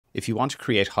If you want to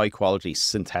create high-quality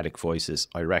synthetic voices,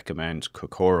 I recommend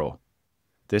Kokoro.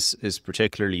 This is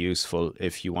particularly useful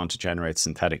if you want to generate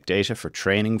synthetic data for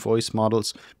training voice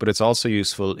models, but it's also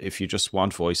useful if you just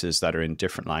want voices that are in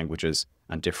different languages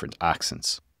and different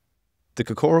accents. The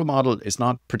Kokoro model is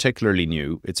not particularly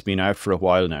new. It's been out for a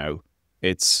while now.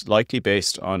 It's likely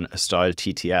based on a style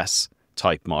TTS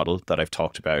type model that I've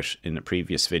talked about in a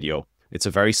previous video. It's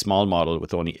a very small model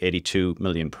with only 82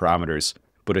 million parameters,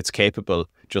 but it's capable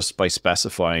just by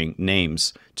specifying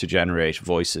names to generate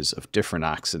voices of different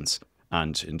accents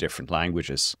and in different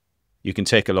languages. You can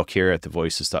take a look here at the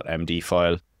voices.md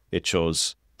file. It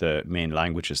shows the main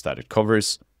languages that it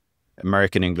covers.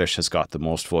 American English has got the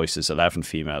most voices, 11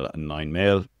 female and 9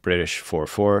 male, British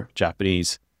 44,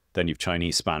 Japanese, then you've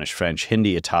Chinese, Spanish, French,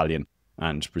 Hindi, Italian,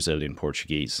 and Brazilian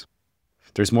Portuguese.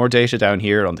 There's more data down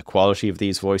here on the quality of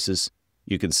these voices.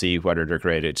 You can see whether they're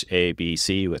graded A, B,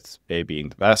 C, with A being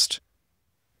the best.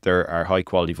 There are high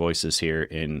quality voices here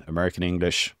in American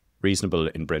English, reasonable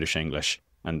in British English,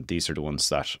 and these are the ones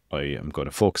that I am going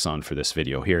to focus on for this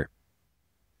video here.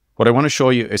 What I want to show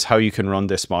you is how you can run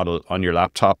this model on your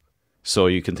laptop. So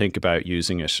you can think about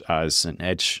using it as an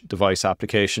edge device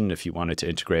application if you wanted to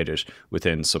integrate it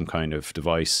within some kind of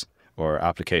device or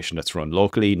application that's run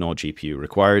locally, no GPU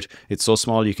required. It's so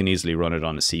small you can easily run it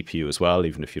on a CPU as well,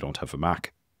 even if you don't have a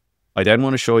Mac. I then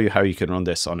want to show you how you can run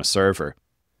this on a server.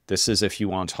 This is if you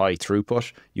want high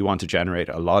throughput, you want to generate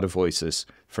a lot of voices,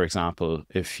 for example,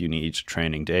 if you need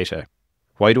training data.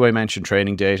 Why do I mention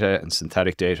training data and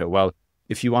synthetic data? Well,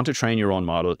 if you want to train your own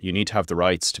model, you need to have the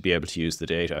rights to be able to use the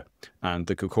data. And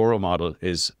the Kokoro model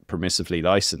is permissively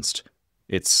licensed.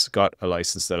 It's got a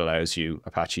license that allows you,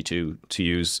 Apache 2, to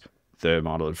use the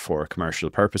model for commercial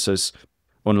purposes.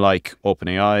 Unlike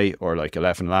OpenAI or like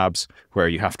 11 Labs, where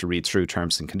you have to read through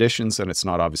terms and conditions and it's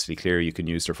not obviously clear you can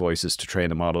use their voices to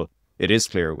train a model, it is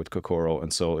clear with Kokoro.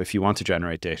 And so if you want to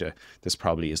generate data, this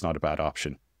probably is not a bad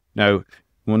option. Now,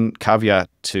 one caveat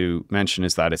to mention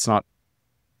is that it's not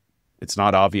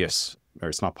obvious or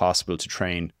it's not possible to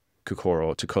train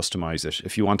Kokoro to customize it.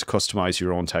 If you want to customize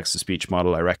your own text-to-speech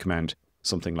model, I recommend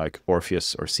something like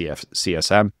Orpheus or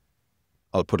CSM.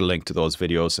 I'll put a link to those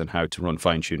videos and how to run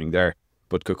fine-tuning there.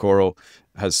 But Kokoro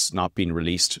has not been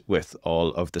released with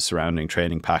all of the surrounding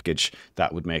training package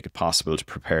that would make it possible to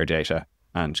prepare data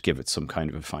and give it some kind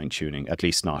of a fine-tuning, at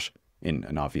least not in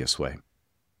an obvious way.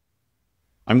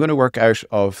 I'm going to work out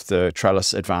of the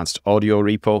Trelis Advanced Audio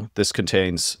repo. This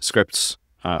contains scripts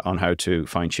on how to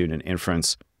fine-tune an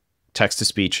inference,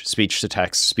 text-to-speech,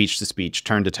 speech-to-text, speech-to-speech,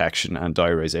 turn detection, and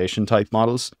diarization type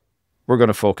models. We're going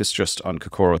to focus just on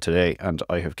Kokoro today, and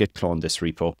I have git cloned this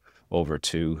repo over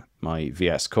to my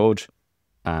VS Code.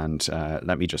 And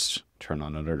let me just turn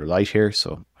on another light here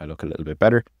so I look a little bit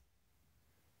better.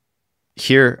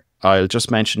 Here, I'll just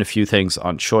mention a few things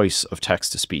on choice of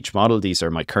text-to-speech model. These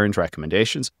are my current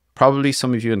recommendations. Probably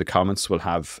some of you in the comments will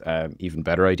have even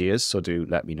better ideas, so do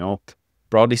let me know.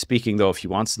 Broadly speaking, though, if you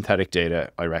want synthetic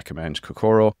data, I recommend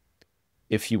Kokoro.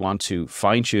 If you want to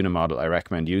fine-tune a model, I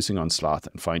recommend using Unsloth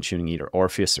and fine-tuning either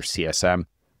Orpheus or CSM.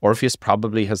 Orpheus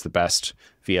probably has the best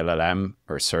VLLM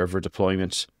or server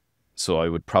deployment, so I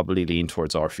would probably lean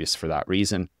towards Orpheus for that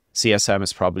reason. CSM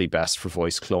is probably best for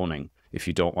voice cloning. If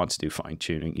you don't want to do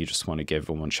fine-tuning, you just want to give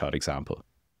a one-shot example.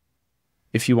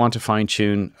 If you want to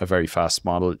fine-tune a very fast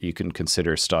model, you can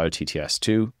consider Style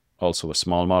TTS2, also a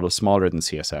small model, smaller than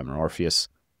CSM or Orpheus.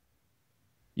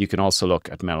 You can also look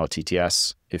at Mellow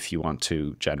TTS if you want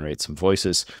to generate some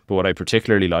voices. But what I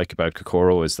particularly like about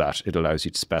Kokoro is that it allows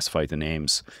you to specify the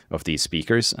names of these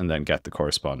speakers and then get the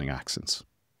corresponding accents.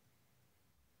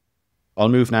 I'll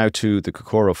move now to the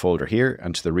Kokoro folder here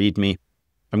and to the README.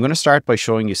 I'm going to start by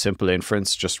showing you simple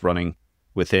inference just running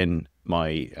within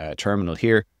my terminal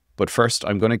here. But first,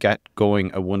 I'm going to get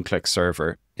going a one-click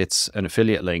server. It's an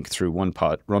affiliate link through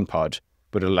RunPod,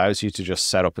 but it allows you to just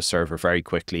set up a server very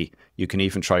quickly. You can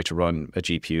even try to run a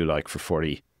GPU like for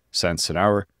 40 cents an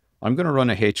hour. I'm going to run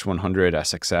a H100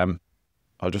 SXM.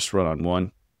 I'll just run on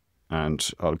one and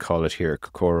I'll call it here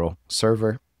Kokoro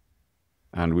Server.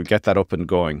 And we'll get that up and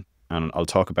going. And I'll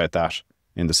talk about that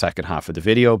in the second half of the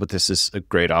video, but this is a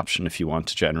great option if you want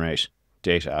to generate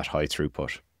data at high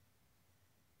throughput.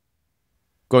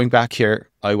 Going back here,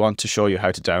 I want to show you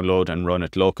how to download and run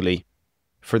it locally.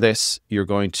 For this, you're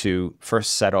going to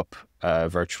first set up a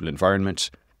virtual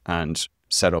environment and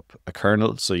set up a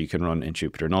kernel so you can run in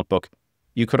Jupyter Notebook.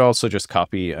 You could also just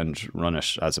copy and run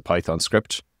it as a Python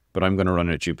script, but I'm going to run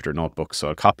a Jupyter Notebook. So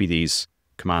I'll copy these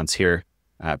commands here,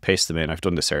 paste them in. I've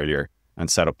done this earlier, and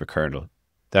set up a kernel.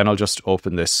 Then I'll just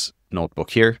open this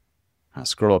notebook here,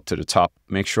 scroll up to the top,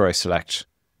 make sure I select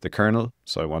the kernel.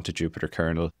 So I want a Jupyter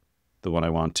kernel, The one I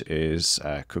want is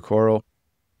Kokoro.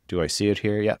 Do I see it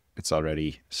here? Yeah, it's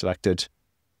already selected.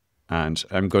 And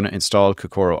I'm going to install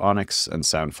Kokoro Onyx and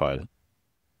sound file.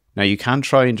 Now you can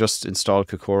try and just install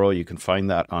Kokoro. You can find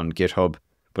that on GitHub,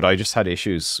 but I just had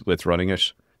issues with running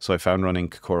it. So I found running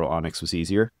Kokoro Onyx was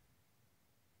easier.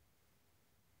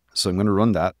 So I'm going to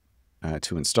run that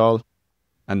to install.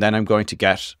 And then I'm going to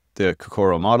get the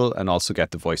Kokoro model and also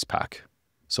get the voice pack.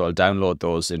 So I'll download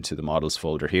those into the models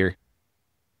folder here.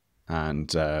 And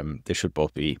they should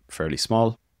both be fairly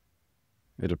small.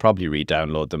 It'll probably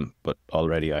re-download them, but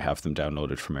already I have them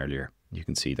downloaded from earlier. You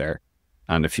can see there.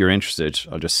 And if you're interested,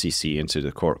 I'll just CC into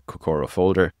the Kokoro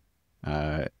folder.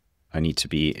 I need to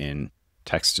be in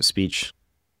text-to-speech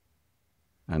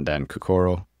and then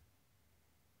Kokoro.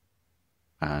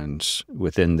 And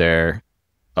within there,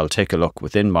 I'll take a look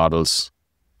within models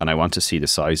and I want to see the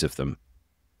size of them.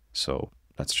 So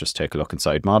let's just take a look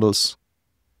inside models.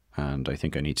 And I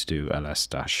think I need to do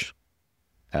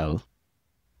ls-l.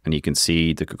 And you can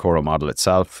see the Kokoro model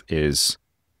itself is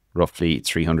roughly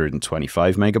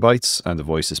 325 megabytes and the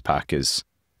voices pack is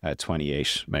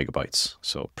 28 megabytes.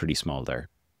 So pretty small there.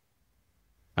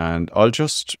 And I'll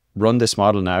just run this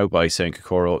model now by saying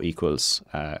Kokoro equals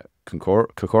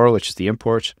Kokoro, which is the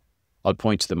import. I'll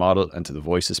point to the model and to the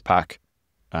voices pack.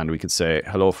 And we could say,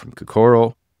 hello from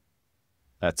Kokoro.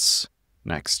 Let's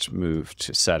next move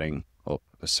to setting up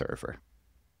a server.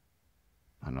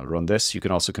 And I'll run this. You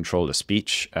can also control the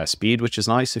speech speed, which is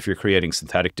nice. If you're creating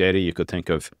synthetic data, you could think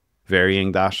of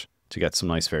varying that to get some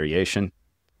nice variation.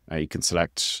 You can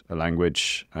select a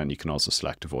language and you can also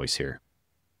select a voice here.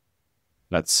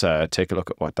 Let's take a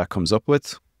look at what that comes up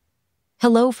with.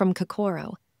 Hello from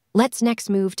Kokoro. Let's next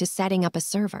move to setting up a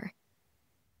server.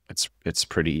 It's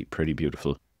pretty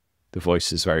beautiful. The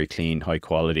voice is very clean, high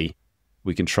quality.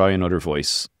 We can try another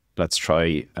voice. Let's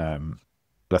try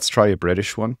a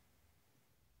British one.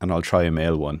 And I'll try a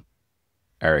male one.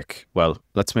 Eric. Well,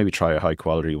 let's maybe try a high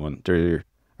quality one. There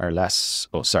are less.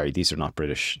 Oh, sorry. These are not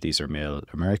British. These are male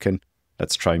American.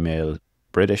 Let's try male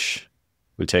British.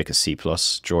 We'll take a C+,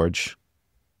 George.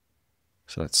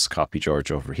 So let's copy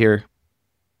George over here.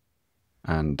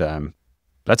 And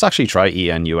let's actually try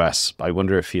ENUS. I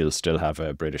wonder if he'll still have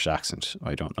a British accent.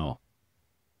 I don't know.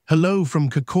 Hello from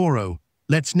Kokoro.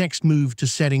 Let's next move to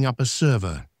setting up a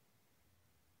server.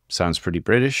 Sounds pretty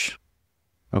British.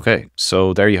 Okay,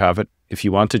 so there you have it. If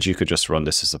you wanted, you could just run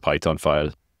this as a Python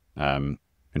file. In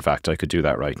fact, I could do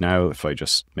that right now if I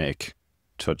just make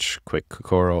touch quick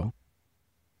kokoro.py.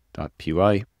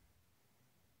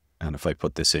 And if I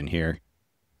put this in here,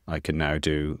 I can now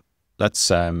do, this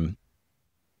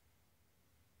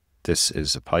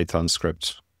is a Python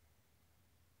script.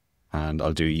 And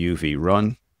I'll do uv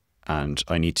run, and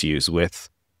I need to use with,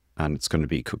 and it's going to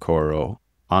be Kokoro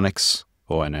Onyx,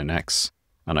 ONNX.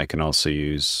 And I can also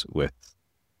use with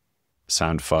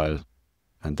sound file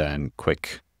and then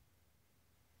quick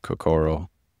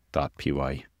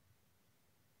kokoro.py.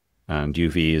 And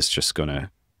UV is just going to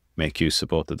make use of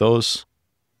both of those.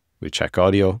 We check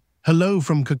audio. Hello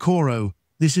from Kokoro.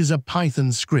 This is a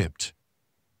Python script.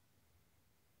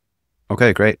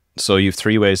 Okay, great. So you have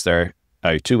 3 ways there.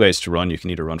 2 ways to run. You can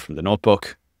either run from the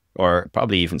notebook or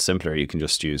probably even simpler, you can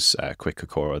just use quick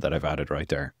Kokoro that I've added right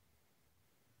there.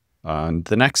 And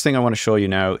the next thing I want to show you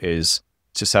now is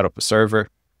to set up a server.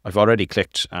 I've already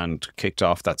clicked and kicked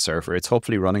off that server. It's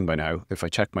hopefully running by now. If I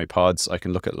check my pods, I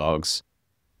can look at logs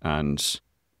and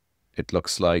it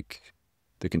looks like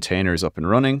the container is up and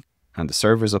running and the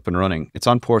server is up and running. It's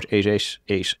on port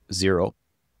 8880.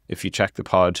 If you check the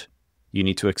pod, you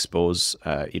need to expose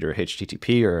either a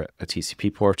HTTP or a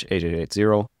TCP port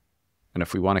 8880. And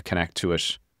if we want to connect to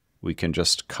it, we can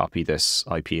just copy this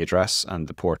IP address and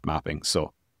the port mapping.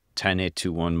 So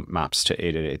 10821 maps to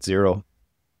 8880.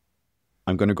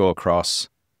 I'm going to go across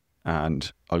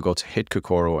and I'll go to hit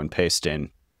Kokoro and paste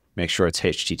in. Make sure it's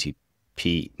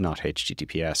HTTP, not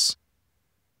HTTPS.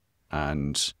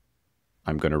 And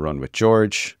I'm going to run with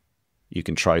George. You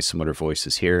can try some other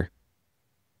voices here.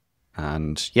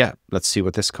 And yeah, let's see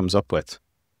what this comes up with.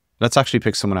 Let's actually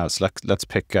pick someone else. Let's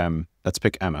pick Emma.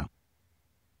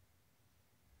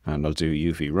 And I'll do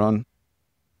uv run,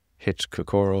 hit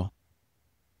kokoro.py.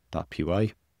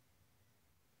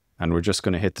 And we're just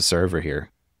going to hit the server here.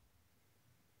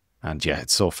 And yeah,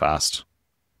 it's so fast.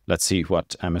 Let's see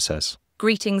what Emma says.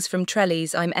 Greetings from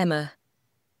Trelis, I'm Emma.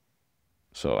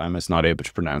 So Emma's not able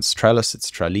to pronounce Trelis, it's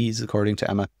Trelis according to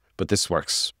Emma. But this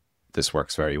works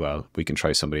very well. We can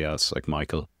try somebody else like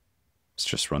Michael. Let's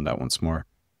just run that once more.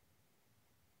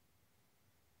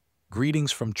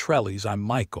 Greetings from Trelis, I'm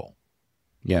Michael.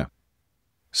 Yeah.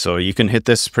 So you can hit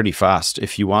this pretty fast.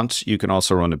 If you want, you can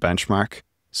also run a benchmark.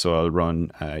 So I'll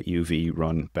run uv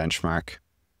run benchmark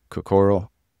kokoro.py.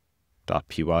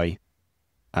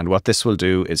 And what this will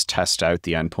do is test out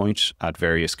the endpoint at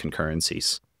various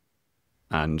concurrencies.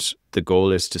 And the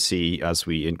goal is to see, as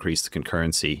we increase the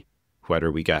concurrency,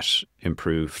 whether we get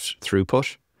improved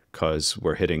throughput because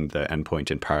we're hitting the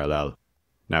endpoint in parallel.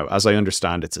 Now, as I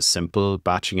understand, it's a simple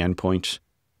batching endpoint,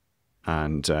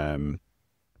 and it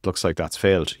looks like that's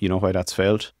failed. You know why that's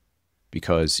failed?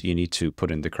 Because you need to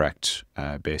put in the correct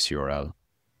base URL.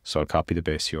 So I'll copy the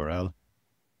base URL,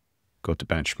 go to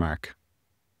benchmark,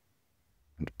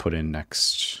 and put in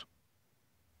next.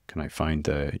 Can I find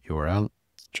the URL?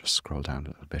 Just scroll down a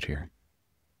little bit here.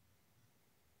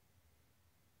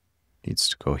 Needs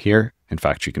to go here. In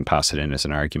fact, you can pass it in as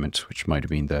an argument, which might have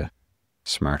been the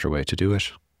smarter way to do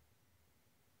it.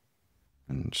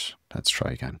 And let's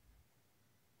try again.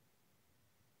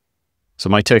 So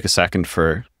it might take a second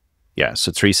for,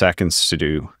 so 3 seconds to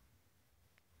do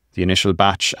the initial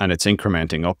batch, and it's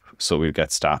incrementing up, so we'll get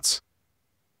stats.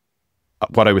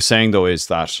 What I was saying though is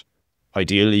that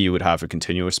ideally you would have a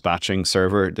continuous batching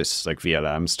server, this like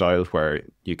VLM style, where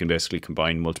you can basically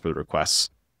combine multiple requests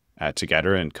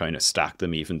together and kind of stack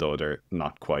them, even though they're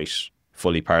not quite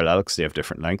fully parallel because they have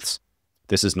different lengths.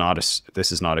 This is not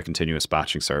a continuous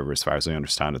batching server, as far as I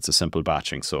understand. It's a simple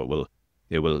batching, so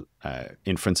it will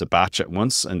inference a batch at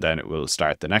once, and then it will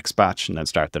start the next batch, and then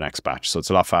start the next batch. So it's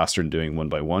a lot faster than doing one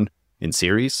by one in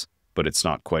series, but it's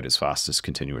not quite as fast as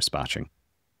continuous batching.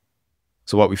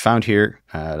 So what we found here,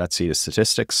 let's see the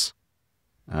statistics.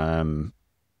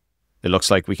 It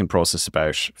looks like we can process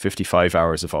about 55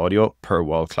 hours of audio per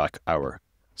wall clock hour.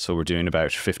 So we're doing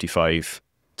about 55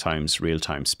 times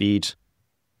real-time speed.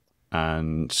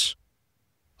 And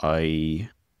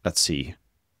let's see,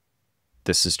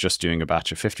 this is just doing a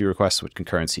batch of 50 requests with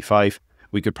concurrency 5.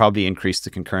 We could probably increase the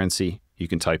concurrency. You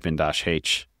can type in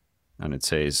 -h and it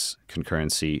says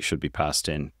concurrency should be passed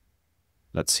in.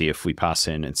 Let's see if we pass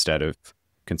in, instead of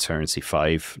concurrency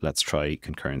 5, let's try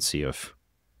concurrency of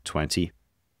 20.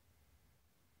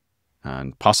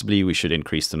 And possibly we should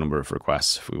increase the number of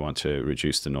requests if we want to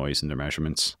reduce the noise in the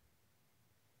measurements.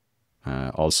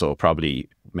 Also, probably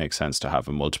makes sense to have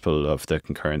a multiple of the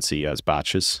concurrency as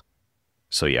batches.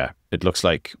 So yeah, it looks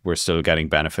like we're still getting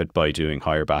benefit by doing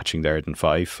higher batching there than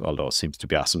 5, although it seems to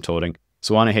be asymptoting.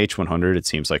 So on a H100, it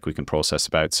seems like we can process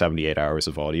about 78 hours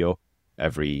of audio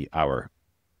every hour.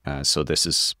 So this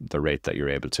is the rate that you're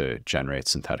able to generate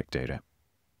synthetic data.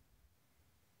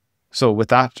 So with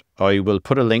that, I will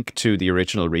put a link to the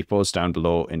original repos down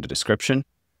below in the description.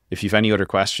 If you've any other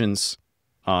questions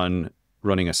on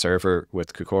running a server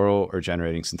with Kokoro or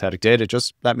generating synthetic data,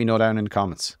 just let me know down in the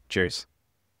comments. Cheers.